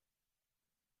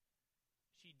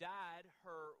dyed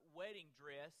her wedding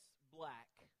dress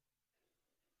black.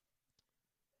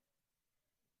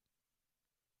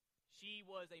 She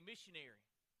was a missionary,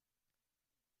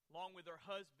 along with her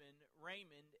husband,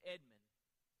 Raymond Edmond.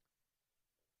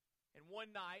 And one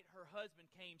night, her husband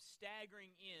came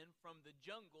staggering in from the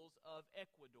jungles of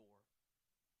Ecuador.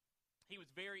 He was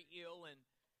very ill, and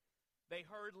they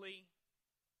hurriedly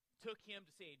took him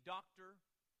to see a doctor.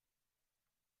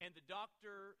 And the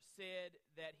doctor said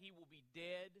that he will be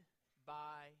dead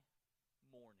by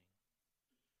morning.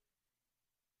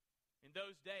 In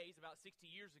those days, about 60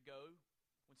 years ago,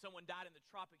 when someone died in the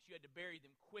tropics, you had to bury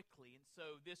them quickly. And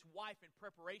so this wife, in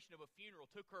preparation of a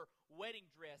funeral, took her wedding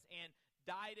dress and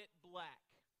dyed it black.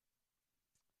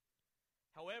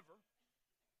 However,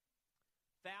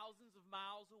 thousands of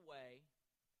miles away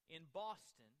in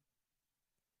Boston,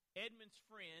 Edmund's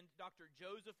friend, Dr.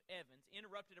 Joseph Evans,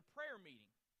 interrupted a prayer meeting.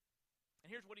 And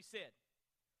here's what he said.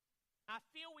 I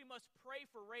feel we must pray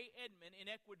for Ray Edmund in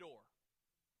Ecuador.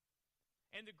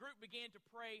 And the group began to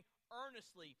pray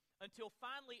earnestly until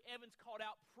finally Evans called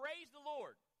out, "Praise the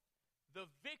Lord! The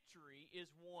victory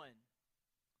is won."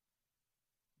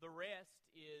 The rest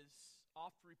is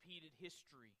oft-repeated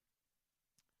history.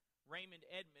 Raymond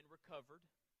Edmund recovered.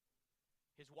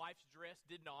 His wife's dress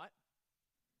did not.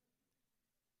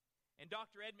 And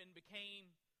Dr. Edmund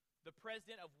became the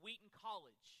president of Wheaton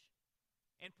College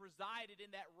and presided in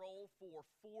that role for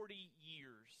 40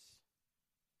 years.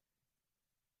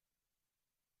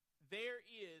 There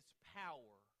is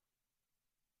power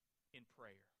in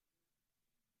prayer.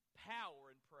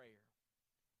 Power in prayer.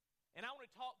 And I want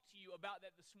to talk to you about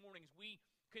that this morning as we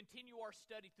continue our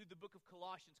study through the book of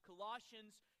Colossians.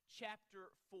 Colossians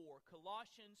chapter 4.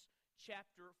 Colossians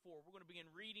chapter 4. We're going to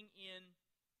begin reading in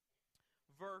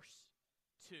verse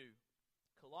 2.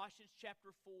 Colossians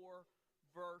chapter 4,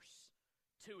 verse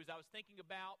 2. As I was thinking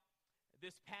about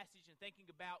this passage and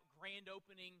thinking about grand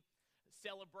opening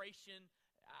celebration,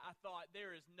 I thought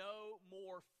there is no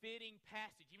more fitting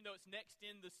passage, even though it's next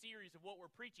in the series of what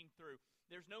we're preaching through,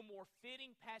 there's no more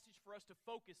fitting passage for us to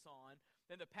focus on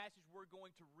than the passage we're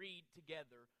going to read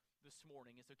together this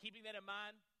morning. And so keeping that in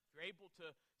mind, if you're able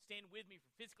to stand with me, if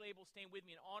you're physically able to stand with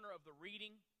me in honor of the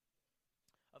reading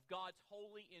of God's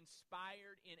holy,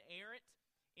 inspired, inerrant,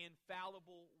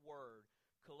 infallible word.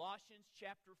 Colossians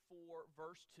chapter 4,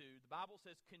 verse 2. The Bible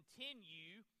says,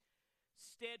 continue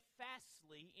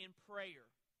steadfastly in prayer,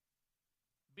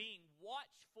 being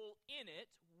watchful in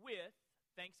it with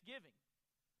thanksgiving.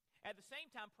 At the same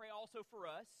time, pray also for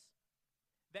us,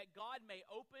 that God may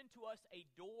open to us a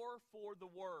door for the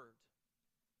word,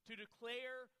 to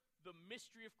declare the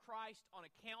mystery of Christ, on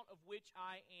account of which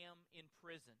I am in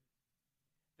prison,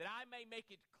 that I may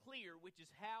make it clear which is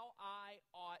how I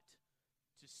ought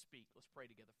to speak. Let's pray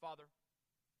together. Father,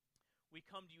 we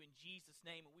come to you in Jesus'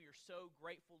 name, and we are so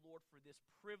grateful, Lord, for this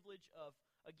privilege of,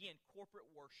 again, corporate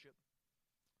worship.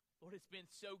 Lord, it's been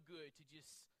so good to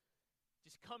just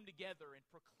come together and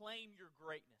proclaim your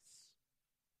greatness,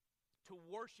 to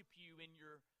worship you in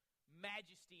your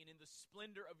majesty and in the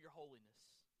splendor of your holiness.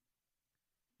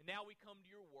 And now we come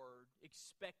to your word,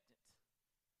 expectant,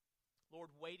 Lord,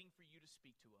 waiting for you to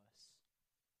speak to us.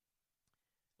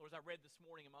 Lord, as I read this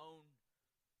morning in my own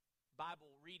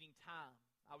Bible reading time,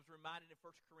 I was reminded in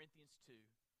 1 Corinthians 2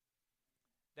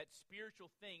 that spiritual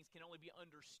things can only be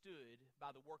understood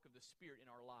by the work of the Spirit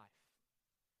in our life.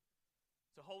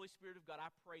 So, Holy Spirit of God, I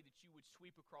pray that you would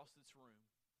sweep across this room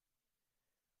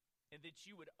and that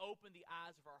you would open the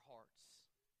eyes of our hearts,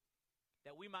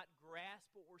 that we might grasp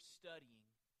what we're studying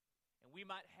and we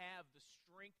might have the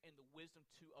strength and the wisdom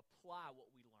to apply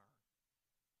what we learn,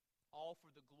 all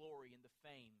for the glory and the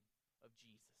fame of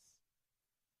Jesus.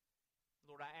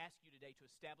 Lord, I ask you today to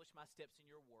establish my steps in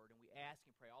your word, and we ask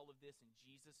and pray all of this in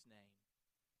Jesus' name.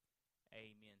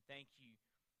 Amen. Thank you.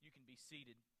 You can be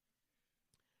seated.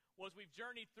 Well, as we've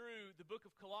journeyed through the book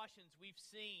of Colossians, we've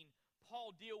seen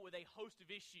Paul deal with a host of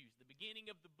issues. The beginning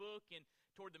of the book and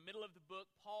toward the middle of the book,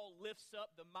 Paul lifts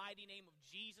up the mighty name of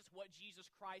Jesus, what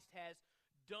Jesus Christ has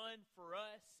done for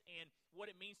us, and what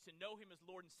it means to know him as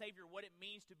Lord and Savior, what it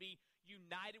means to be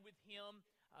united with him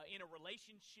in a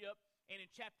relationship. And in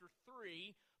chapter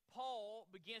 3, Paul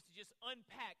begins to just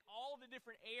unpack all the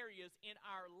different areas in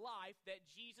our life that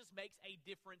Jesus makes a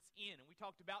difference in. And we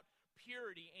talked about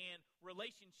purity and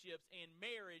relationships and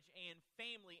marriage and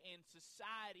family and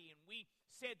society. And we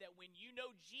said that when you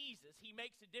know Jesus, he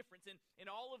makes a difference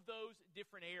in all of those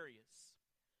different areas.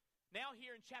 Now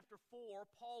here in chapter 4,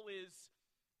 Paul is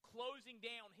closing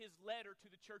down his letter to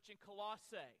the church in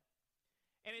Colossae.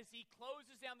 And as he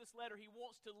closes down this letter, he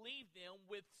wants to leave them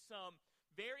with some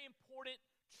very important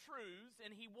truths,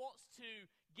 and he wants to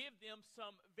give them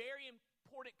some very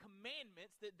important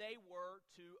commandments that they were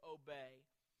to obey.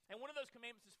 And one of those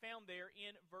commandments is found there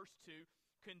in verse 2.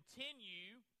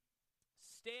 Continue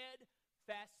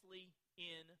steadfastly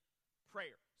in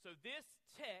prayer. So this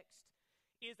text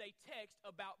is a text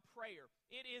about prayer.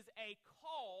 It is a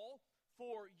call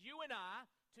for you and I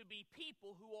to be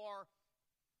people who are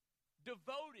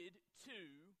devoted to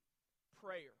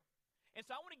prayer. And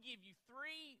so I want to give you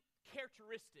 3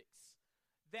 characteristics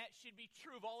that should be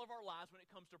true of all of our lives when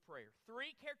it comes to prayer.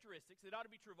 3 characteristics that ought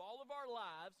to be true of all of our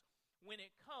lives when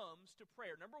it comes to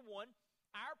prayer. Number 1,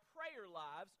 our prayer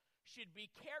lives should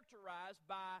be characterized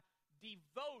by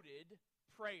devoted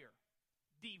prayer.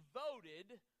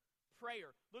 Devoted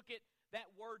prayer. Look at that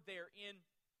word there in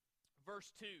verse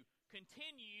 2.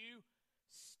 Continue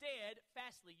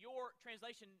steadfastly. Your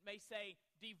translation may say,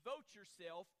 devote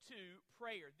yourself to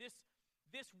prayer. This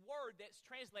word that's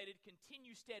translated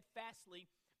continue steadfastly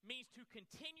means to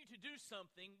continue to do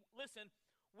something, listen,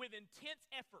 with intense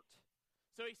effort.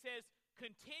 So he says,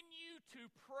 continue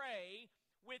to pray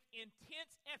with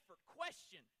intense effort.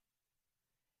 Question: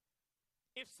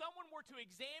 if someone were to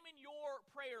examine your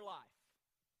prayer life,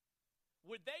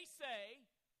 would they say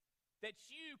that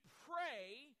you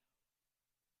pray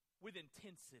with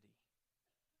intensity?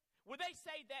 Would they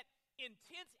say that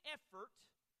intense effort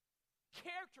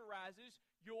characterizes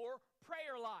your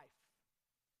prayer life?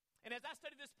 And as I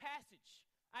studied this passage,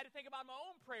 I had to think about my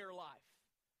own prayer life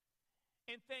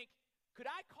and think, could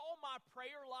I call my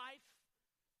prayer life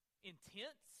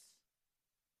intense?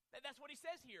 That's what he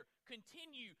says here.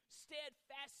 Continue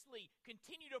steadfastly.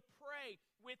 Continue to pray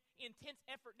with intense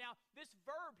effort. Now, this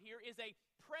verb here is a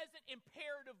present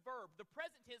imperative verb. The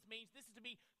present tense means this is to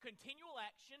be continual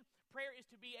action. Prayer is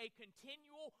to be a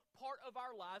continual part of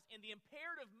our lives. And the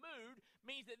imperative mood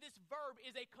means that this verb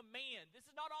is a command. This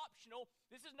is not optional.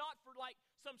 This is not for like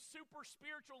some super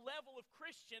spiritual level of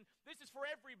Christian. This is for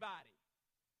everybody.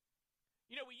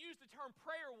 You know, we use the term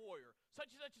prayer warrior,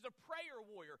 such as a prayer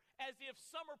warrior, as if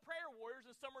some are prayer warriors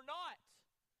and some are not.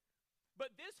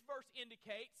 But this verse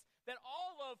indicates that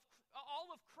all of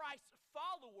Christ's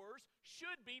followers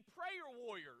should be prayer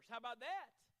warriors. How about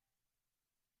that?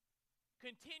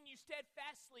 Continue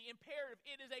steadfastly, imperative.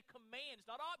 It is a command. It's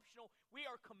not optional. We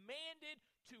are commanded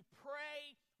to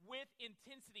pray with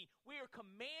intensity. We are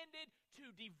commanded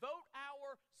to devote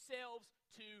ourselves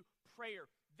to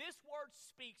prayer. This word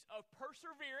speaks of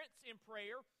perseverance in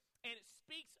prayer, and it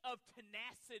speaks of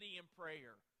tenacity in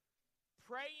prayer.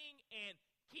 Praying and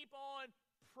keep on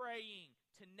praying.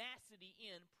 Tenacity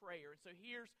in prayer. And so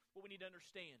here's what we need to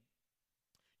understand.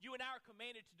 You and I are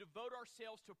commanded to devote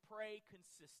ourselves to pray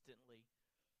consistently.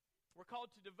 We're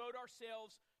called to devote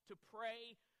ourselves to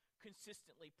pray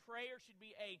consistently. Prayer should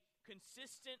be a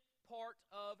consistent part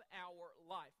of our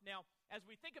life. Now, as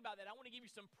we think about that, I want to give you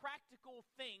some practical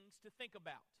things to think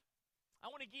about. I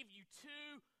want to give you 2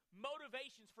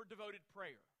 motivations for devoted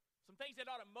prayer. Some things that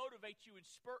ought to motivate you and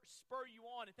spur you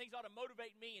on, and things that ought to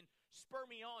motivate me and spur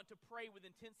me on to pray with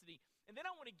intensity. And then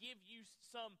I want to give you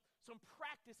some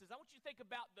practices. I want you to think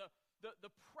about the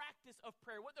practice of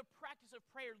prayer, what the practice of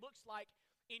prayer looks like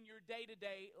in your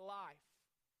day-to-day life.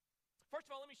 First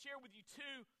of all, let me share with you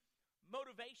 2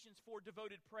 motivations for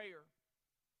devoted prayer.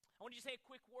 I want you to say a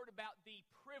quick word about the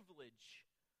privilege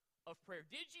of prayer.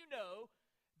 Did you know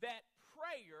that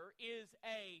prayer is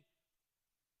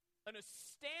an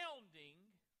astounding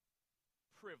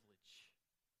privilege?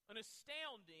 An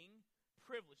astounding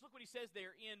privilege. Look what he says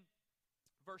there in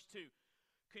verse 2.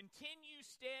 Continue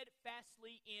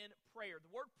steadfastly in prayer.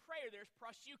 The word prayer there is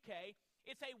proseuche.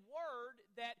 It's a word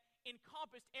that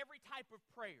encompassed every type of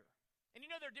prayer. And you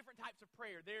know there are different types of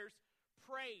prayer. There's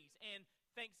praise and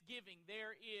thanksgiving.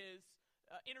 There is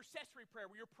intercessory prayer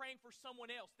where you're praying for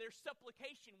someone else. There's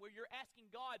supplication where you're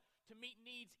asking God to meet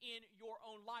needs in your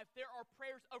own life. There are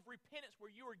prayers of repentance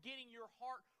where you are getting your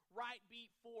heart right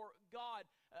before God.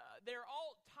 There are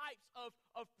all types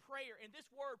of prayer, and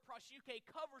this word proseuche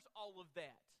covers all of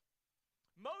that.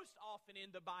 Most often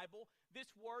in the Bible,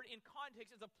 this word in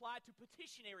context is applied to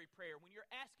petitionary prayer when you're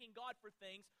asking God for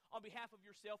things on behalf of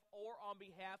yourself or on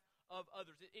behalf of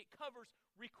others. It covers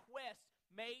requests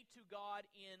made to God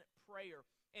in prayer.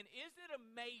 And isn't it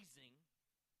amazing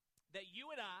that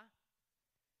you and I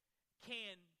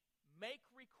can make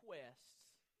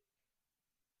requests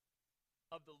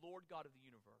of the Lord God of the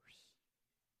universe?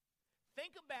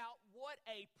 Think about what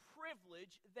a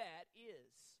privilege that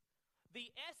is. The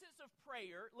essence of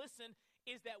prayer, listen,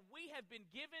 is that we have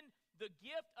been given the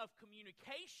gift of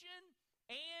communication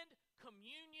and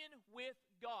communion with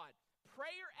God.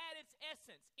 Prayer at its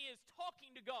essence is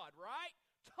talking to God, right?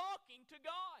 Talking to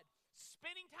God.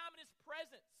 spending time in His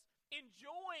presence,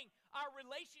 enjoying our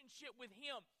relationship with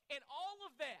Him. And all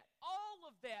of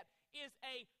that is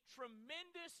a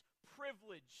tremendous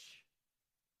privilege.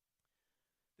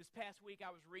 This past week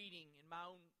I was reading in my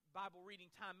own Bible reading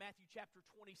time, Matthew chapter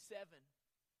 27.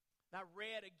 And I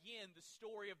read again the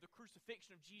story of the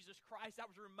crucifixion of Jesus Christ. I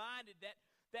was reminded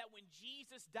that when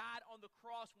Jesus died on the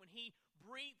cross, when He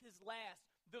breathed His last,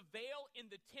 the veil in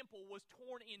the temple was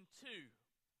torn in two.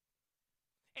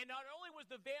 And not only was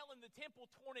the veil in the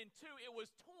temple torn in two, it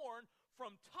was torn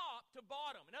from top to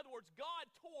bottom. In other words, God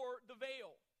tore the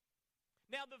veil.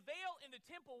 Now, the veil in the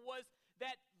temple was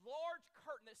that large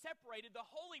curtain that separated the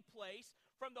holy place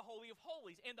from the Holy of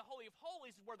Holies. And the Holy of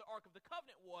Holies is where the Ark of the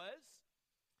Covenant was.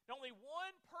 And only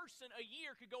one person a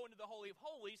year could go into the Holy of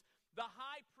Holies, the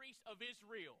high priest of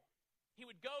Israel. He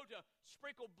would go to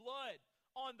sprinkle blood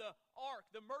on the ark,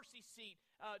 the mercy seat,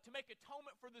 to make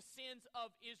atonement for the sins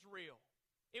of Israel.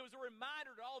 It was a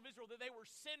reminder to all of Israel that they were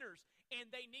sinners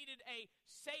and they needed a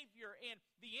Savior, and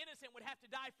the innocent would have to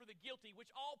die for the guilty,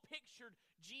 which all pictured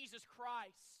Jesus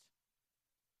Christ.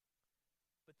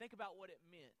 But think about what it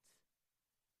meant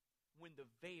when the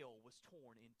veil was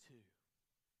torn in two.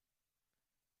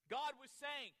 God was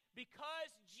saying,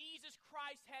 because Jesus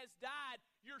Christ has died,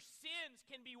 your sins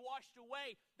can be washed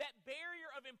away. That barrier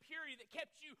of impurity that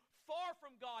kept you far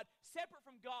from God, separate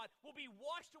from God, will be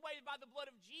washed away by the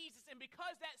blood of Jesus. And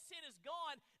because that sin is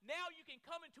gone, now you can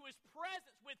come into His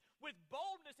presence with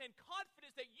boldness and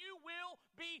confidence that you will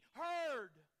be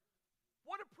heard.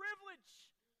 What a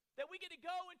privilege that we get to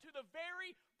go into the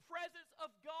very presence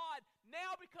of God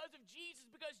now because of Jesus,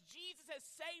 because Jesus has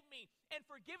saved me and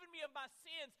forgiven me of my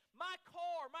sins. My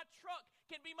car, my truck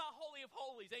can be my Holy of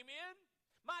Holies. Amen?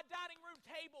 My dining room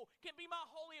table can be my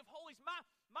Holy of Holies. My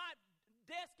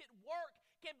desk at work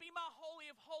can be my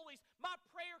Holy of Holies. My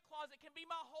prayer closet can be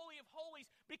my Holy of Holies.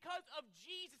 Because of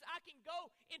Jesus, I can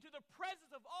go into the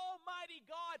presence of Almighty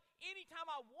God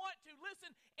anytime I want to,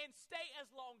 listen, and stay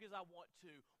as long as I want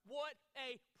to. What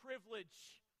a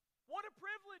privilege. What a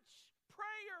privilege.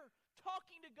 Prayer,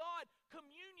 talking to God,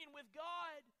 communion with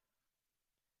God.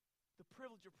 The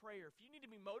privilege of prayer. If you need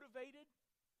to be motivated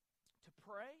to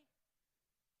pray,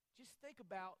 just think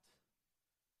about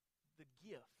the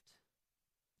gift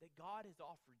that God has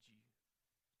offered you,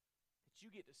 that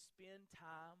you get to spend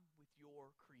time with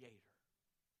your Creator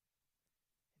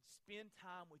and spend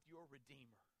time with your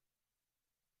Redeemer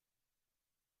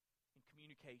in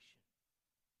communication,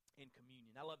 in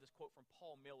communion. I love this quote from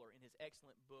Paul Miller in his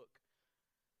excellent book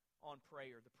on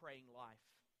prayer, The Praying Life.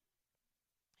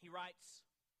 He writes,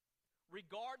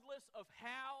 regardless of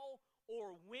how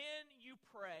or when you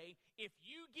pray, if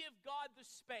you give God the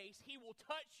space, He will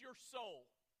touch your soul.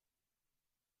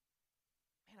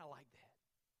 Man, I like that.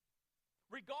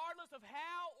 Regardless of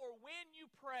how or when you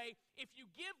pray, if you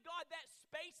give God that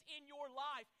space in your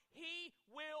life, He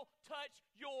will touch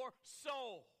your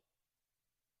soul.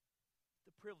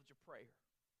 The privilege of prayer.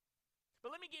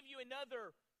 But let me give you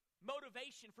another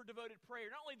motivation for devoted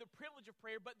prayer. Not only the privilege of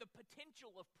prayer, but the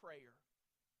potential of prayer.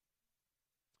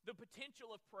 The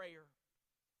potential of prayer.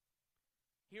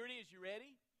 Here it is. You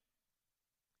ready?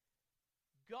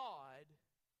 God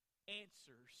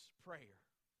answers prayer.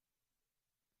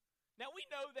 Now, we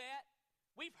know that.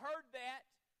 We've heard that.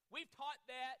 We've taught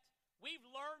that. We've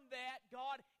learned that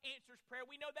God answers prayer.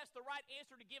 We know that's the right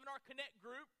answer to give in our Connect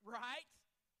group, right?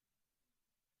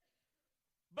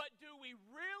 But do we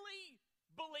really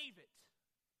believe it?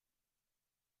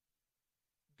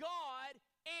 God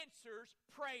answers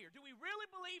prayer. Do we really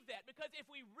believe that? Because if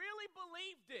we really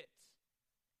believed it,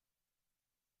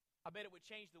 I bet it would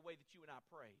change the way that you and I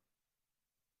prayed.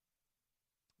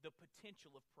 The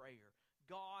potential of prayer.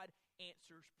 God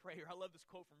answers prayer. I love this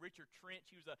quote from Richard Trench.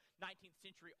 He was a 19th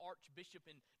century archbishop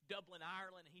in Dublin,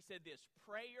 Ireland, and he said this: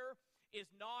 prayer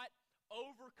is not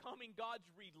overcoming God's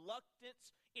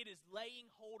reluctance, it is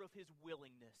laying hold of His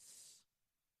willingness.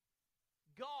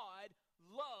 God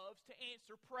loves to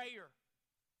answer prayer.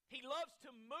 He loves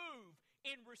to move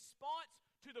in response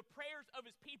to the prayers of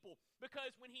His people,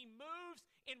 because when He moves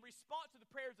in response to the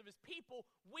prayers of His people,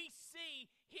 we see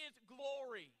His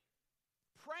glory.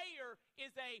 Prayer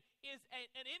is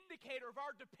an indicator of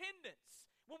our dependence.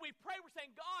 When we pray, we're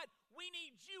saying, God, we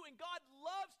need You, and God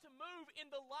loves to move in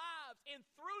the lives and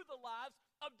through the lives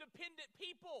of dependent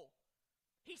people.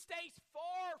 He stays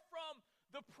far from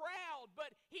the proud, but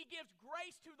He gives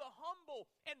grace to the humble.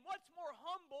 And what's more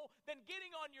humble than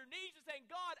getting on your knees and saying,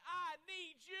 God, I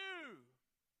need You?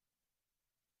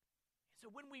 So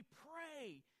when we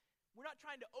pray, We're not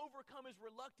trying to overcome his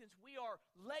reluctance. We are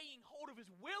laying hold of his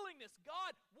willingness.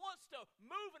 God wants to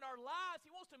move in our lives.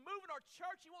 He wants to move in our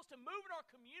church. He wants to move in our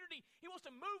community. He wants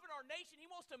to move in our nation.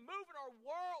 He wants to move in our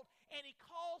world. And he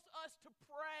calls us to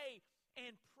pray.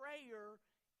 And prayer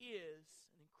is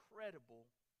an incredible,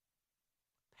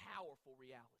 powerful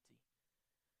reality.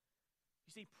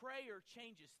 You see, prayer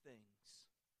changes things.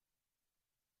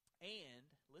 And,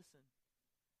 listen,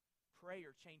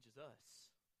 prayer changes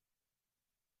us.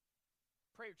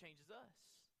 Prayer changes us.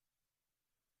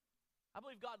 I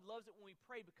believe God loves it when we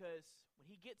pray because when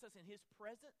he gets us in his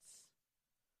presence,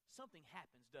 something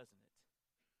happens, doesn't it?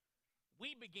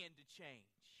 We begin to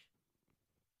change.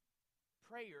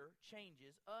 Prayer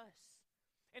changes us.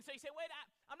 And so you say, wait,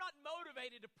 I'm not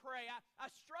motivated to pray.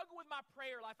 I struggle with my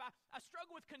prayer life. I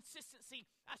struggle with consistency.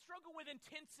 I struggle with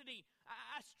intensity.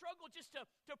 I struggle just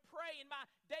to pray in my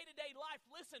day-to-day life.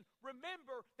 Listen,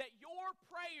 remember that your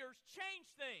prayers change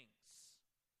things.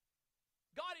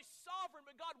 God is sovereign,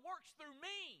 but God works through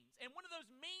means. And one of those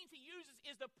means he uses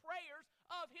is the prayers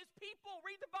of his people.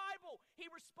 Read the Bible. He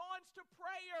responds to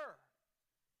prayer.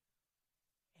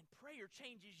 And prayer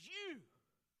changes you.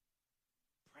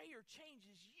 Prayer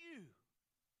changes you.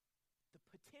 The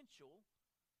potential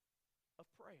of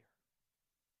prayer.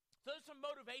 So there's some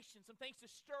motivation, some things to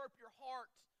stir up your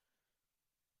heart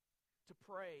to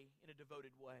pray in a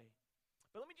devoted way.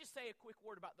 But let me just say a quick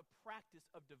word about the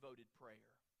practice of devoted prayer.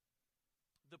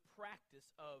 The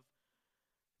practice of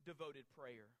devoted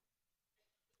prayer.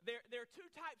 There are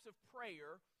two types of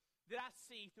prayer that I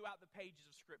see throughout the pages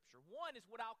of Scripture. One is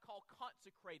what I'll call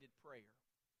consecrated prayer.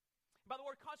 By the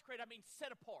word consecrated, I mean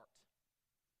set apart.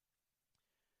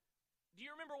 Do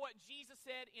you remember what Jesus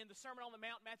said in the Sermon on the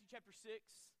Mount, Matthew chapter 6?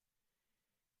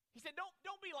 He said,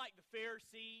 don't be like the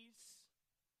Pharisees.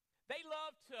 They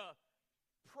love to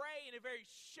pray in a very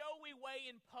showy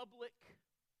way in public.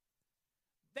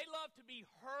 They love to be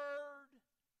heard.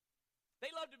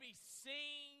 They love to be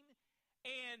seen.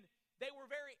 And they were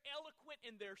very eloquent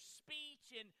in their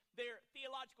speech and their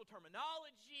theological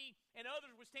terminology. And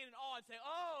others would stand in awe and say,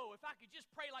 oh, if I could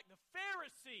just pray like the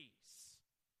Pharisees.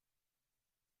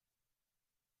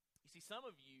 You see, some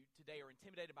of you today are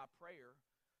intimidated by prayer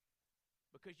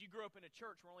because you grew up in a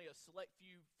church where only a select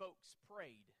few folks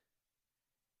prayed.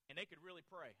 And they could really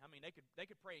pray. I mean, they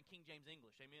could pray in King James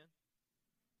English, amen?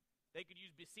 They could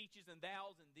use beseeches and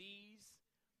thous and these.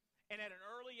 And at an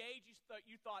early age,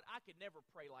 you thought, I could never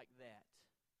pray like that.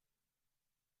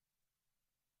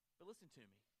 But listen to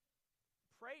me.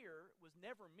 Prayer was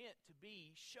never meant to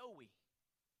be showy.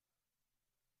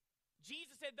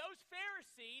 Jesus said, those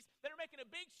Pharisees that are making a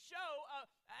big show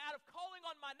out of calling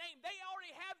on my name, they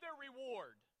already have their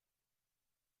reward.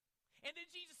 And then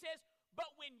Jesus says,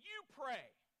 but when you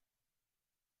pray,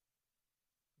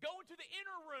 go into the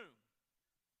inner room.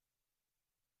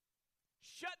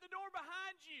 Shut the door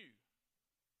behind you.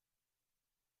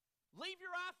 Leave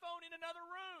your iPhone in another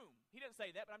room. He doesn't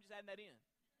say that, but I'm just adding that in.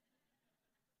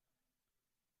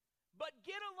 But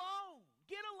get alone.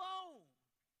 Get alone.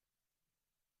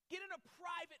 Get in a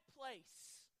private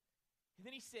place. And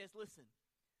then he says, listen,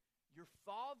 your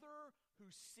Father who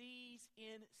sees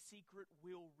in secret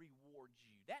will reward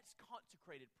you. That's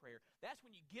consecrated prayer. That's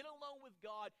when you get alone with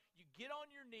God, you get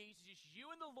on your knees, it's just you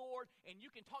and the Lord, and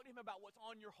you can talk to him about what's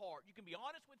on your heart. You can be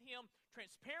honest with him,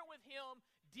 transparent with him,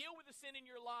 deal with the sin in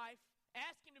your life,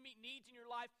 ask him to meet needs in your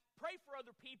life, pray for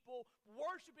other people,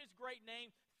 worship his great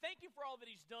name, thank him for all that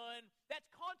he's done. That's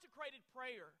consecrated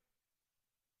prayer.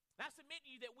 And I submit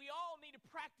to you that we all need to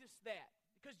practice that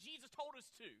because Jesus told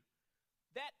us to.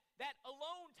 That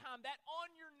alone time, that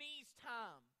on your knees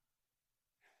time.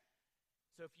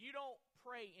 So if you don't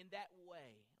pray in that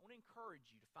way, I want to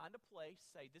encourage you to find a place,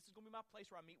 say, this is going to be my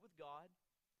place where I meet with God,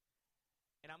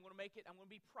 and I'm going to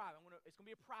be private. It's going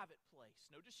to be a private place.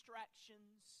 No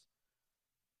distractions.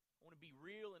 I want to be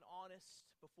real and honest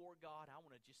before God. I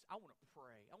want to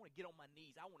pray. I want to get on my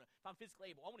knees. If I'm physically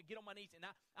able, I want to get on my knees and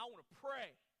I want to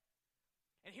pray.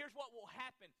 And here's what will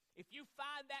happen. If you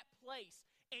find that place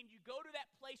and you go to that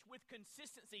place with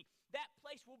consistency, that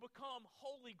place will become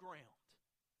holy ground.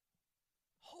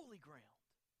 Holy ground.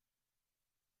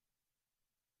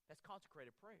 That's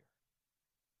consecrated prayer.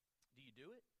 Do you do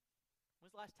it?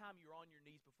 When's the last time you were on your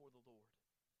knees before the Lord?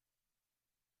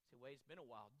 Say, wait, it's been a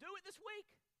while. Do it this week.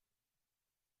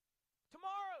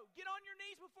 Tomorrow, get on your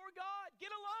knees before God. Get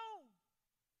alone.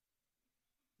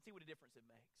 See what a difference it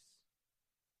makes.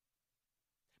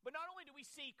 But not only do we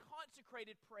see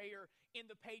consecrated prayer in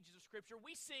the pages of Scripture,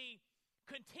 we see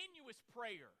continuous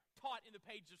prayer taught in the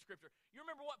pages of Scripture. You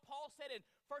remember what Paul said in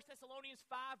 1 Thessalonians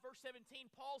 5, verse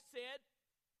 17? Paul said,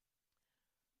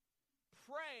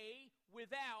 pray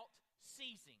without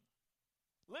ceasing.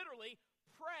 Literally,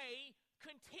 pray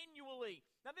continually.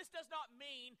 Now, this does not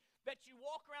mean that you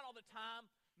walk around all the time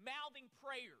mouthing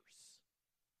prayers,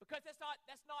 because that's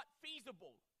not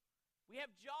feasible. We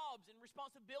have jobs and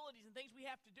responsibilities and things we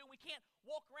have to do. We can't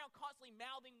walk around constantly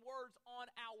mouthing words on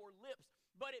our lips.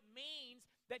 But it means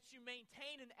that you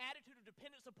maintain an attitude of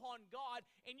dependence upon God,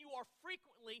 and you are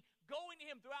frequently going to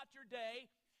Him throughout your day,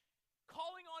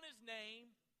 calling on His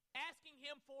name, asking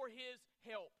Him for His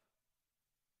help.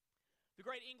 The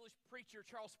great English preacher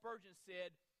Charles Spurgeon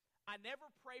said, "I never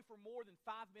pray for more than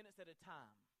 5 minutes at a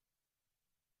time."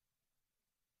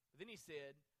 But then he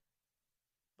said,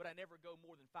 "But I never go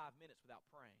more than 5 minutes without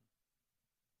praying."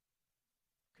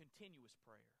 Continuous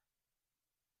prayer.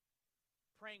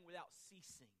 Praying without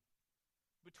ceasing.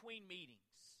 Between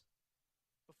meetings.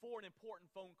 Before an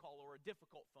important phone call or a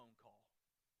difficult phone call.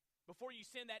 Before you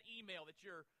send that email that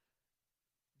you're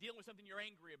dealing with something you're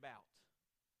angry about.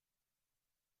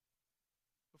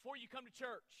 Before you come to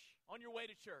church, on your way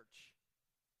to church.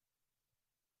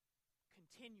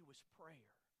 Continuous prayer.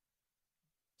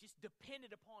 Just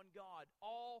dependent upon God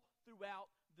all throughout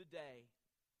the day.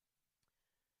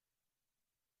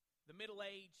 The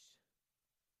middle-aged,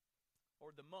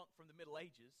 or the monk from the Middle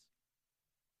Ages,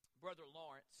 Brother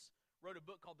Lawrence, wrote a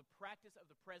book called The Practice of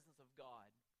the Presence of God.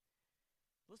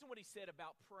 Listen to what he said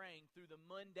about praying through the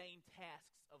mundane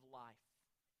tasks of life.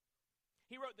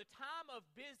 He wrote, "The time of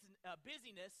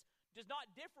busyness does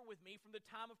not differ with me from the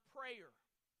time of prayer.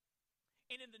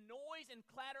 And in the noise and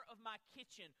clatter of my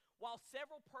kitchen, while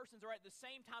several persons are at the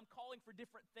same time calling for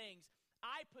different things,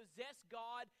 I possess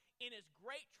God in as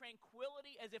great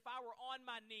tranquility as if I were on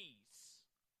my knees."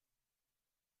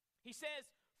 He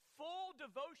says, full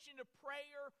devotion to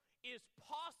prayer is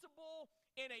possible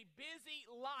in a busy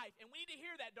life. And we need to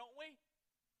hear that, don't we?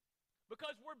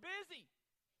 Because we're busy.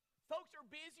 Folks are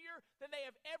busier than they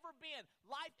have ever been.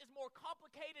 Life is more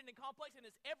complicated and complex than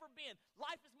it's ever been.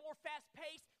 Life is more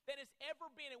fast-paced than it's ever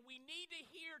been. And we need to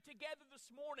hear together this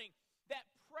morning that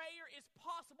prayer is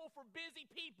possible for busy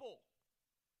people.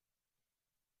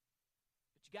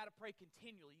 But you got to pray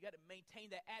continually. You got to maintain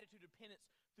that attitude of dependence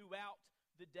throughout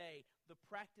the day. The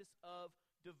practice of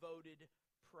devoted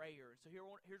prayer. So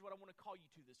here's what I want to call you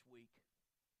to this week.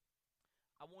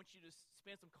 I want you to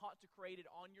spend some consecrated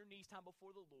on your knees time before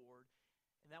the Lord,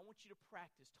 and I want you to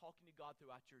practice talking to God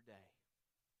throughout your day.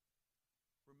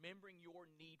 Remembering your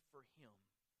need for Him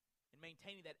and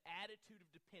maintaining that attitude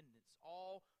of dependence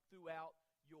all throughout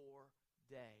your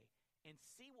day. And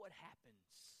see what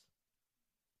happens.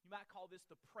 You might call this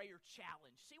the prayer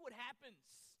challenge. See what happens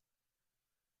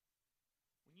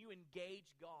when you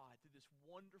engage God through this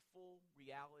wonderful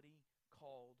reality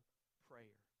called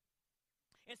prayer.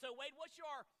 And so, Wade, what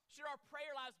should our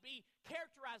prayer lives be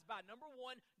characterized by? Number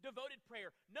one, devoted prayer.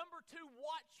 Number two,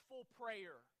 watchful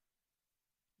prayer.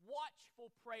 Watchful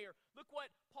prayer. Look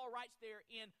what Paul writes there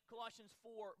in Colossians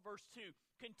 4, verse 2.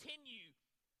 Continue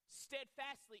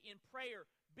steadfastly in prayer,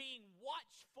 being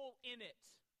watchful in it.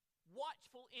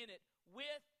 Watchful in it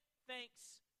with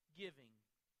thanksgiving.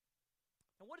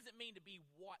 And what does it mean to be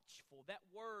watchful? That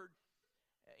word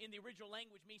in the original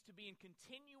language means to be in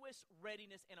continuous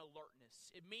readiness and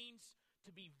alertness. It means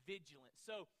to be vigilant.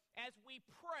 So as we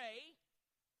pray,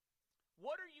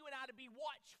 what are you and I to be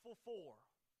watchful for?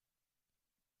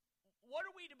 What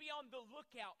are we to be on the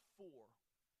lookout for?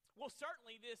 Well,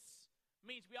 certainly this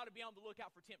means we ought to be on the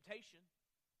lookout for temptation.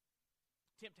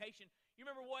 Temptation. You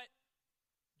remember what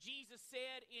Jesus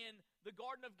said in the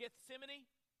Garden of Gethsemane?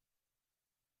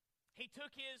 He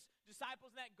took his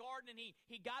disciples in that garden and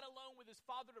he got alone with his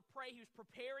Father to pray. He was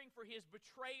preparing for his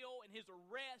betrayal and his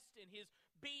arrest and his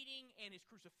beating and his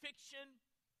crucifixion.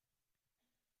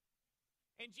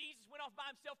 And Jesus went off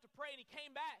by himself to pray, and he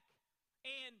came back.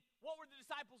 And what were the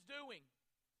disciples doing?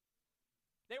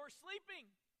 They were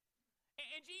sleeping.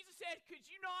 And Jesus said, could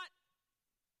you not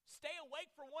stay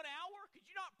awake for 1 hour? Could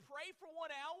you not pray for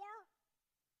 1 hour?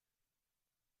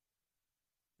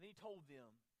 And then he told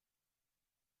them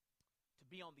to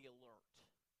be on the alert,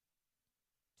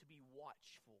 to be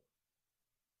watchful.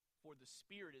 For the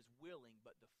spirit is willing,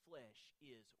 but the flesh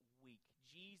is weak.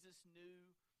 Jesus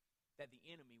knew that the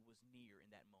enemy was near in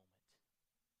that moment.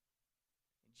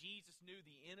 And Jesus knew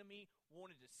the enemy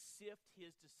wanted to sift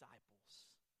his disciples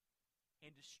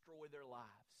and destroy their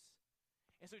lives.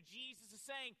 And so Jesus is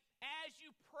saying, as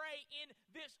you pray in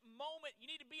this moment, you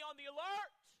need to be on the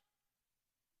alert.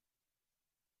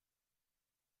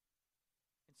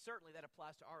 And certainly that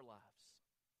applies to our lives.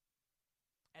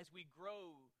 As we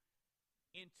grow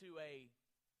into a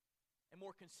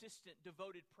more consistent,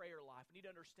 devoted prayer life, we need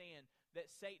to understand that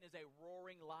Satan is a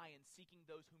roaring lion seeking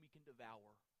those whom he can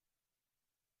devour.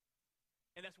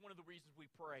 And that's one of the reasons we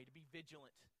pray, to be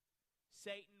vigilant.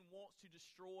 Satan wants to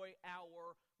destroy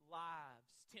our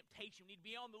lives. Temptation. We need to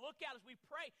be on the lookout as we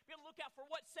pray. Be on the lookout for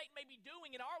what Satan may be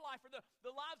doing in our life or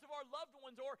the lives of our loved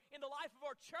ones or in the life of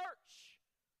our church.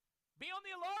 Be on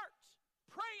the alert.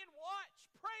 Pray and watch.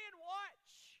 Pray and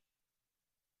watch.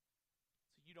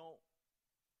 So you don't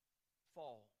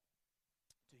fall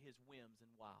to his whims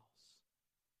and wiles.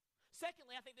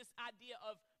 Secondly, I think this idea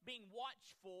of being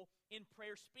watchful in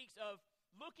prayer speaks of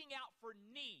looking out for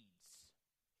needs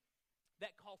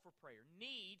that call for prayer.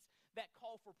 Needs that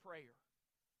call for prayer.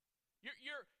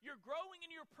 You're growing in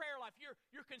your prayer life.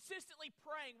 You're consistently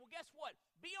praying. Well, guess what?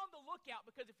 Be on the lookout,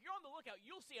 because if you're on the lookout,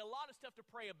 you'll see a lot of stuff to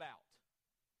pray about.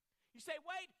 You say,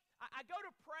 Wade, I go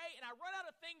to pray and I run out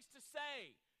of things to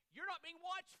say. You're not being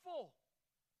watchful.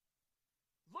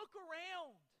 Look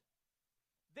around.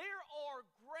 There are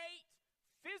great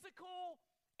physical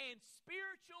and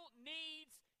spiritual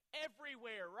needs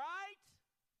everywhere, right?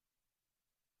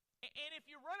 And if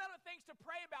you run out of things to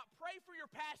pray about, pray for your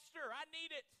pastor. I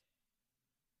need it.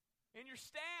 And your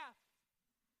staff.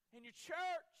 And your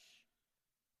church.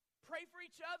 Pray for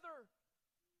each other.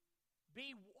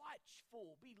 Be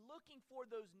watchful. Be looking for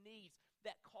those needs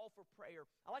that call for prayer.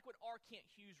 I like what R. Kent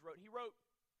Hughes wrote. He wrote,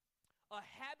 a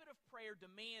habit of prayer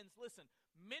demands, listen,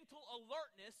 mental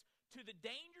alertness to the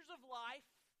dangers of life,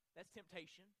 that's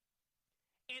temptation,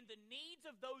 and the needs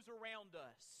of those around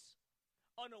us.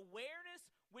 An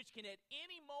awareness which can at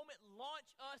any moment launch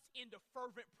us into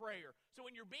fervent prayer. So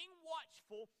when you're being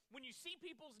watchful, when you see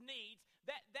people's needs,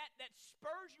 that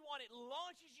spurs you on, it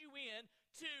launches you in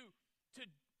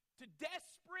to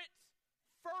desperate,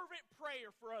 fervent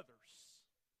prayer for others.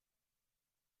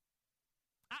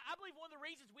 I believe one of the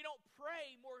reasons we don't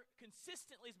pray more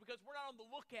consistently is because we're not on the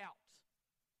lookout.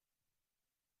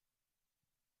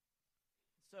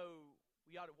 So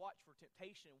we ought to watch for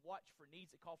temptation and watch for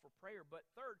needs that call for prayer. But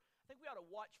third, I think we ought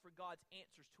to watch for God's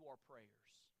answers to our prayers.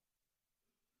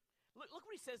 Look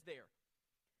what he says there.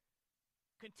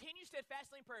 Continue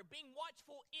steadfastly in prayer, being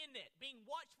watchful in it, being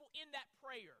watchful in that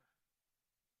prayer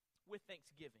with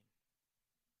thanksgiving.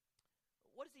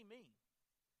 What does he mean?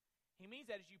 He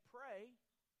means that as you pray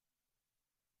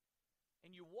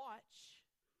and you watch,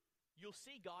 you'll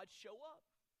see God show up.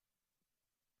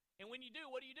 And when you do,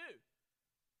 what do?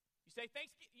 You say,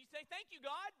 thank you,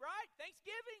 God, right?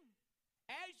 Thanksgiving.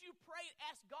 As you pray and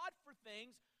ask God for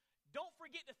things, don't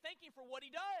forget to thank him for what he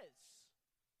does.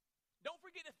 Don't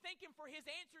forget to thank him for his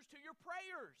answers to your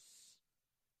prayers.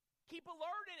 Keep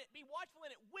alert in it. Be watchful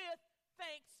in it with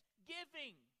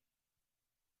thanksgiving.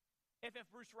 F.F.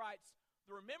 Bruce writes,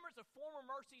 the remembrance of former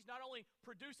mercies not only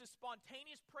produces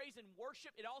spontaneous praise and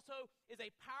worship, it also is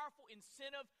a powerful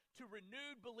incentive to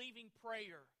renewed believing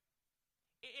prayer.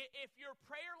 If your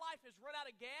prayer life has run out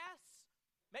of gas,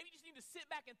 maybe you just need to sit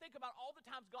back and think about all the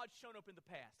times God's shown up in the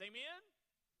past. Amen?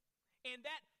 And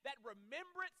that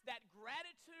remembrance, that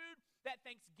gratitude, that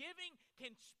thanksgiving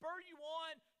can spur you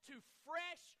on to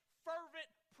fresh, fervent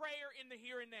prayer in the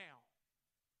here and now.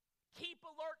 Keep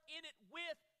alert in it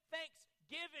with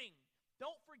thanksgiving.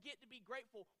 Don't forget to be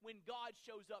grateful when God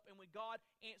shows up and when God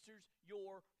answers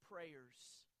your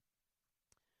prayers.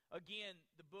 Again,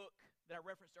 the book that I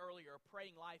referenced earlier, A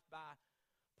Praying Life by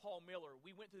Paul Miller,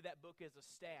 we went through that book as a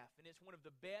staff, and it's one of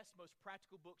the best, most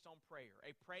practical books on prayer,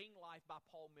 A Praying Life by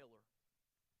Paul Miller.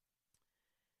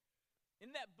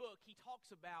 In that book, he talks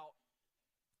about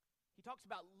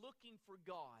looking for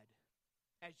God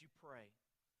as you pray,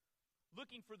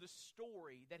 looking for the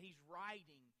story that he's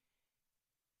writing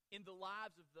in the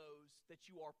lives of those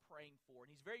that you are praying for. And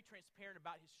he's very transparent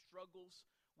about his struggles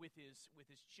with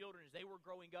his children as they were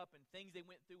growing up and things they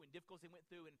went through and difficulties they went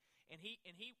through. And he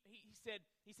said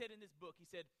in this book, he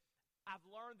said, I've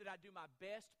learned that I do my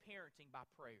best parenting by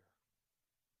prayer.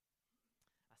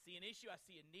 I see an issue, I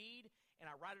see a need, and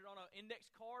I write it on an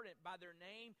index card by their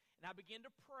name, and I begin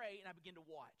to pray and I begin to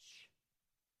watch.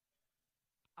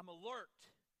 I'm alert,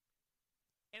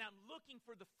 and I'm looking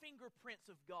for the fingerprints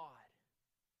of God.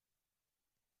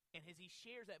 And as he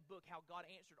shares that book, how God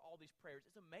answered all these prayers,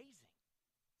 it's amazing.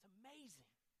 It's amazing.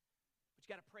 But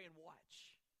you got to pray and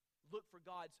watch. Look for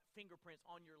God's fingerprints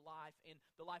on your life and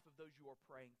the life of those you are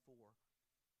praying for.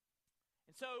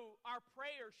 And so our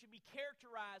prayer should be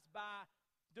characterized by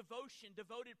devotion,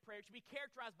 devoted prayer. It should be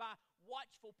characterized by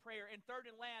watchful prayer. And third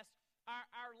and last,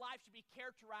 our life should be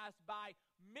characterized by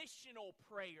missional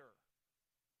prayer.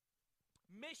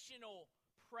 Missional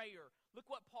prayer.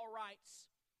 Look what Paul writes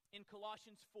in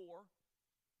Colossians 4,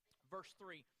 verse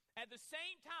 3. At the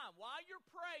same time, while you're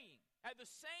praying, at the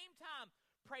same time,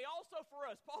 pray also for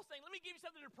us. Paul's saying, let me give you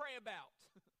something to pray about.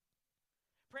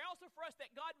 Pray also for us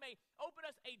that God may open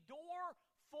us a door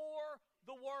for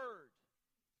the Word,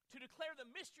 to declare the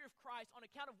mystery of Christ, on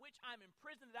account of which I am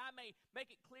imprisoned, that I may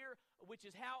make it clear, which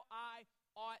is how I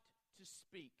ought to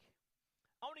speak.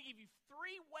 I want to give you four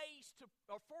ways to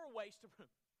pray.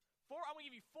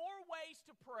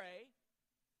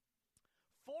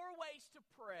 4 ways to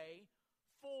pray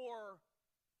for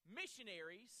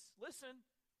missionaries, listen,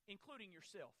 including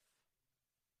yourself.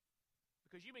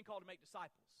 Because you've been called to make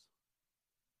disciples.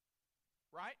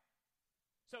 Right?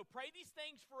 So pray these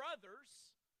things for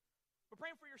others, but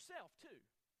pray for yourself too.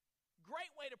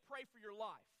 Great way to pray for your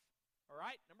life. All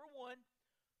right? Number 1,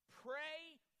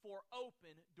 pray for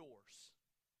open doors.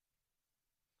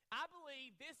 I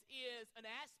believe this is an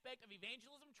aspect of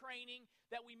evangelism training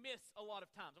that we miss a lot of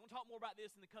times. I'm going to talk more about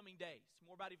this in the coming days,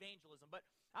 more about evangelism. But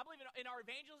I believe in our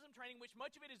evangelism training, which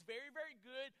much of it is very, very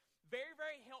good, very,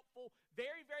 very helpful,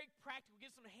 very, very practical,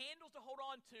 gives some handles to hold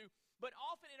on to. But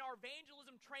often in our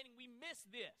evangelism training, we miss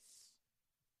this.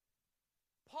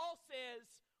 Paul says,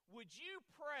 would you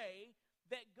pray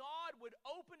that God would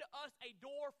open to us a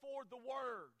door for the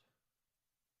Word?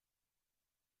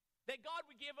 That God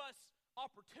would give us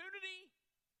opportunity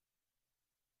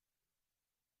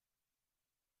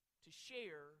to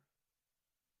share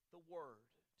the Word,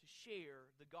 to share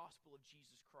the gospel of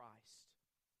Jesus Christ.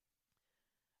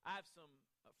 I have some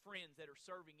friends that are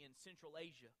serving in Central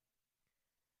Asia,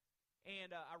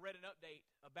 and I read an update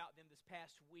about them this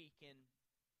past week, and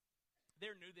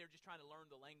they're new, they're just trying to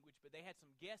learn the language, but they had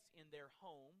some guests in their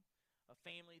home, a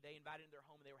family they invited in their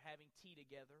home, and they were having tea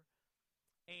together,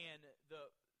 and the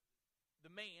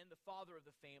man, the father of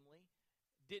the family,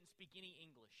 didn't speak any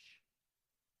English.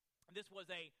 And this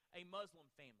was a Muslim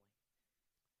family.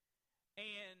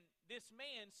 And this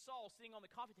man saw, sitting on the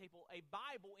coffee table, a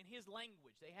Bible in his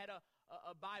language. They had a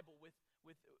Bible with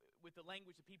the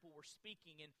language that people were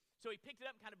speaking. And so he picked it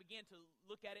up and kind of began to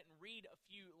look at it and read a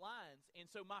few lines. And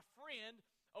so my friend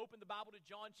opened the Bible to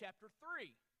John chapter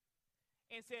 3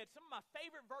 and said, some of my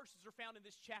favorite verses are found in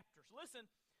this chapter. So listen,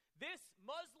 this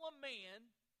Muslim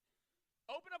man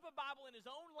opened up a Bible in his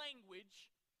own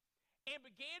language and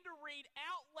began to read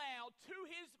out loud to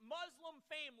his Muslim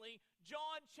family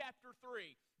John chapter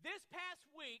 3. This past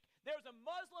week, there was a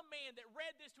Muslim man that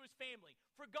read this to his family.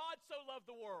 For God so loved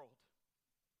the world,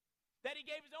 that he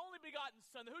gave his only begotten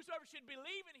Son, that whosoever should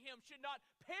believe in him should not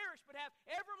perish but have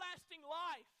everlasting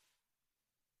life.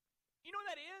 You know what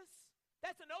that is?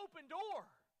 That's an open door.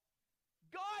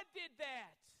 God did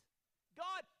that.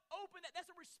 God opened that.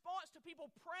 That's a response to people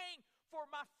praying for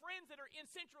my friends that are in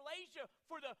Central Asia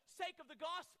for the sake of the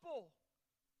gospel.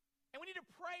 And we need to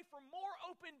pray for more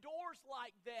open doors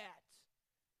like that.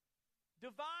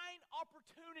 Divine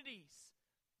opportunities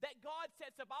that God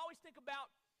sets up. I always think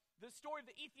about the story of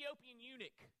the Ethiopian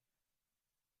eunuch.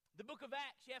 The book of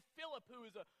Acts, you have Philip, who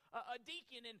is a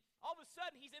deacon, and all of a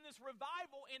sudden he's in this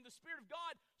revival, and the Spirit of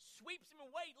God sweeps him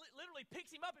away, literally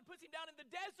picks him up and puts him down in the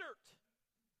desert.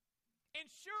 And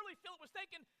surely Philip was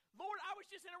thinking, Lord, I was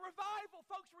just in a revival.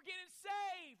 Folks were getting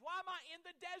saved. Why am I in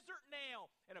the desert now?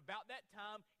 And about that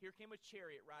time, here came a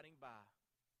chariot riding by.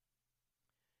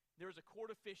 There was a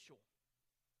court official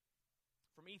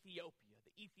from Ethiopia,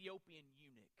 the Ethiopian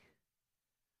eunuch.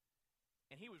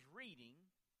 And he was reading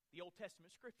the Old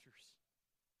Testament scriptures.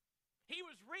 He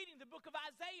was reading the book of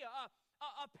Isaiah,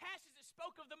 a passage that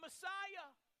spoke of the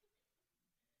Messiah.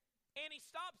 And he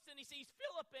stops and he sees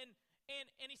Philip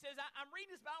and he says, I'm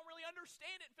reading this, but I don't really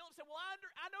understand it. And Philip said, well,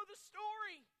 I know the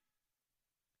story.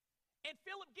 And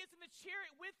Philip gets in the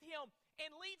chariot with him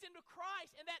and leads him to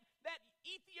Christ. And that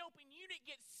Ethiopian eunuch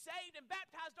gets saved and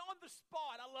baptized on the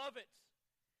spot. I love it.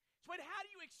 So how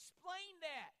do you explain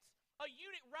that? A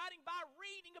eunuch riding by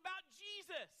reading about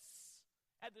Jesus.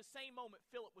 At the same moment,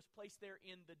 Philip was placed there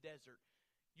in the desert.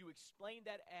 You explain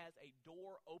that as a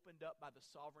door opened up by the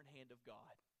sovereign hand of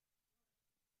God.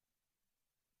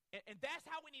 And that's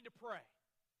how we need to pray.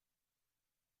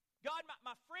 God,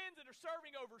 my friends that are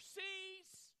serving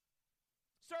overseas,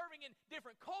 serving in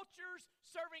different cultures,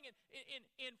 serving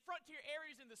in frontier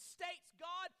areas in the States,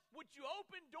 God, would you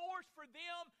open doors for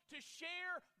them to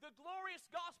share the glorious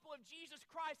gospel of Jesus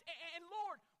Christ? And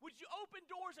Lord, would you open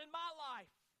doors in my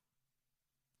life?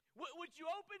 Would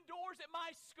you open doors at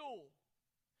my school?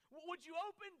 Would you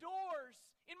open doors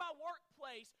in my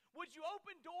workplace? Would you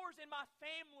open doors in my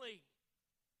family?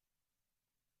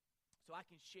 So I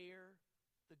can share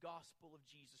the gospel of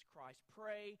Jesus Christ.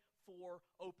 Pray for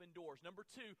open doors. Number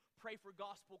 2, pray for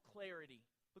gospel clarity.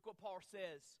 Look what Paul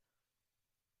says.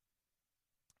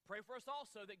 Pray for us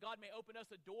also that God may open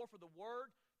us a door for the word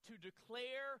to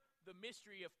declare the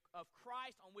mystery of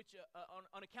Christ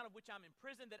on account of which I'm in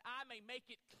prison, that I may make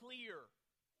it clear.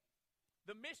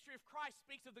 The mystery of Christ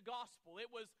speaks of the gospel.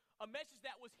 It was a message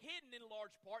that was hidden in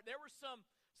large part. There were some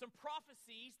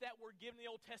prophecies that were given in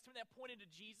the Old Testament that pointed to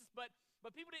Jesus, but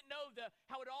people didn't know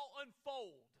how it all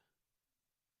unfolded.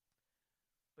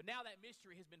 But now that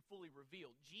mystery has been fully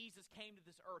revealed. Jesus came to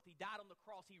this earth. He died on the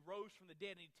cross. He rose from the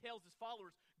dead. And he tells his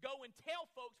followers, go and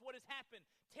tell folks what has happened.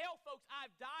 Tell folks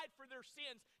I've died for their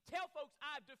sins. Tell folks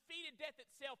I've defeated death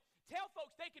itself. Tell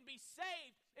folks they can be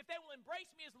saved if they will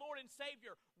embrace me as Lord and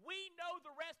Savior. We know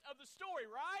the rest of the story,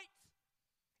 right?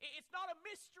 It's not a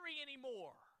mystery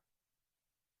anymore.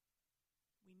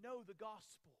 We know the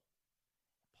gospel.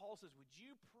 Paul says, would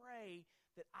you pray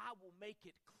that I will make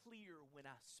it clear when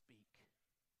I speak?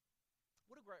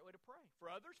 What a great way to pray. For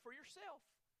others, for yourself.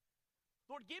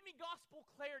 Lord, give me gospel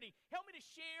clarity. Help me to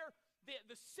share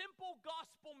the simple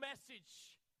gospel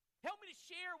message. Help me to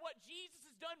share what Jesus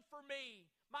has done for me,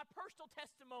 my personal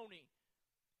testimony.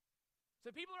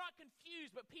 So people are not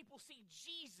confused, but people see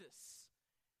Jesus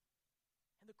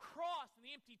and the cross and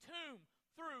the empty tomb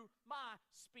through my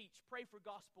speech. Pray for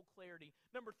gospel clarity.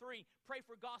 Number 3, pray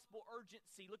for gospel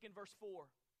urgency. Look in verse 4.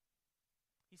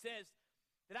 He says,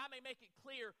 that I may make it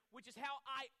clear, which is how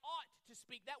I ought to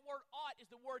speak. That word ought is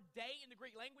the word day in the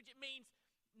Greek language. It means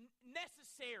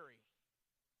necessary.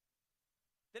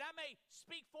 That I may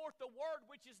speak forth the word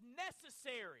which is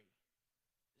necessary.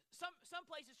 Some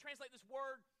places translate this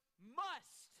word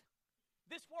must.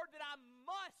 This word that I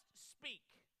must speak.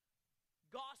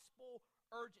 Gospel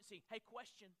urgency. Hey,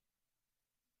 question.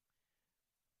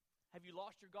 Have you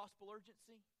lost your gospel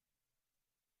urgency?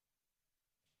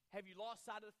 Have you lost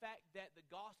sight of the fact that the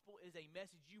gospel is a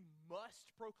message you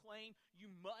must proclaim, you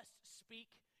must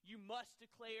speak, you must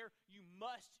declare, you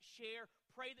must share?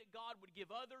 Pray that God would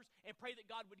give others, and pray that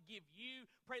God would give you.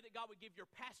 Pray that God would give your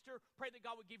pastor. Pray that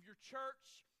God would give your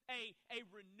church a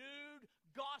renewed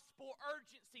gospel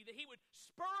urgency, that he would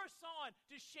spur us on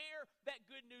to share that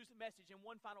good news message. And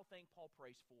one final thing Paul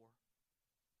prays for,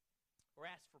 or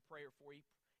asks for prayer for.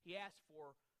 He asks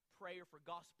for prayer for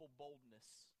gospel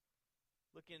boldness.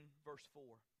 Look in verse 4.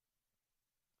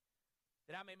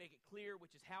 That I may make it clear,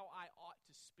 which is how I ought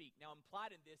to speak. Now,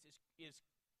 implied in this is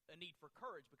a need for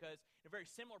courage, because in a very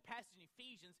similar passage in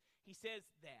Ephesians, he says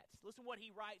that. Listen what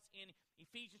he writes in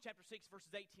Ephesians chapter 6,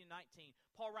 verses 18 and 19.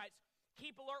 Paul writes,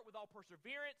 keep alert with all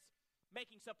perseverance,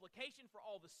 making supplication for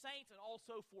all the saints and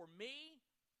also for me,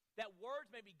 that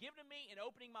words may be given to me in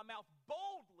opening my mouth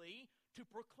boldly to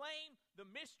proclaim the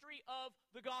mystery of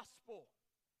the gospel.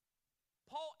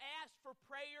 Paul asked for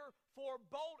prayer for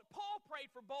boldness. Paul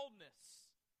prayed for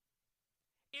boldness.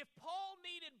 If Paul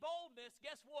needed boldness,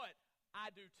 guess what?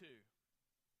 I do too.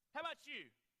 How about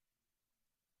you?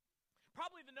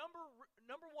 Probably the number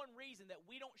one reason that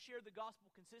we don't share the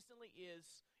gospel consistently is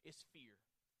fear.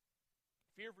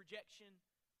 Fear of rejection,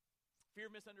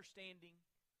 fear of misunderstanding,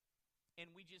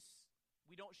 and we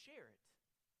don't share it.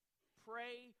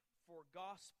 Pray for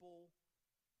gospel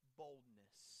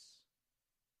boldness.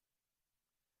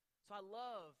 So I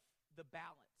love the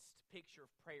balanced picture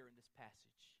of prayer in this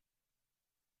passage.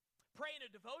 Pray in a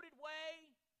devoted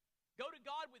way. Go to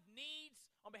God with needs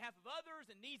on behalf of others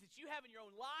and needs that you have in your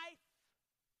own life.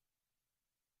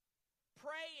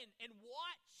 Pray and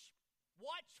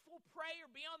watchful prayer.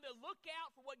 Be on the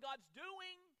lookout for what God's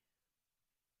doing.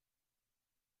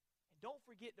 And don't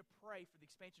forget to pray for the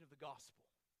expansion of the gospel.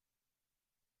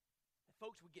 That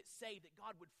folks would get saved, that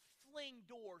God would fling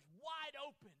doors wide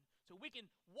open so we can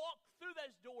walk through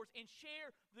those doors and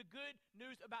share the good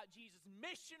news about Jesus.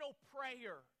 Missional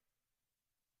prayer.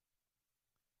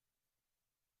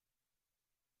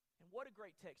 And what a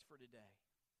great text for today.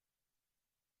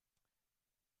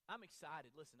 I'm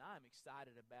excited. Listen, I'm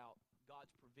excited about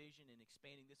God's provision in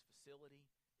expanding this facility.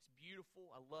 It's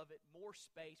beautiful. I love it. More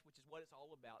space, which is what it's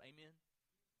all about. Amen?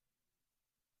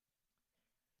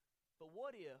 But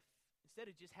what if,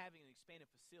 instead of just having an expanded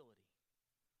facility,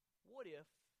 what if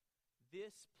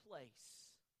this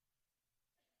place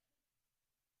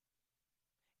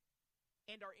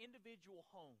and our individual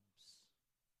homes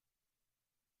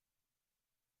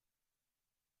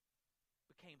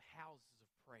became houses of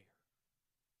prayer?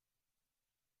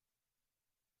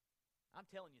 I'm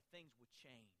telling you, things would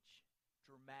change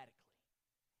dramatically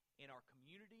in our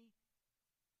community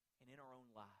and in our own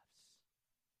lives.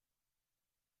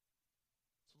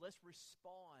 So let's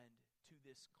respond to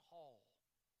this call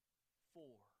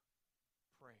for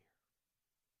prayer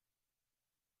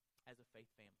as a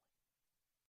faith family.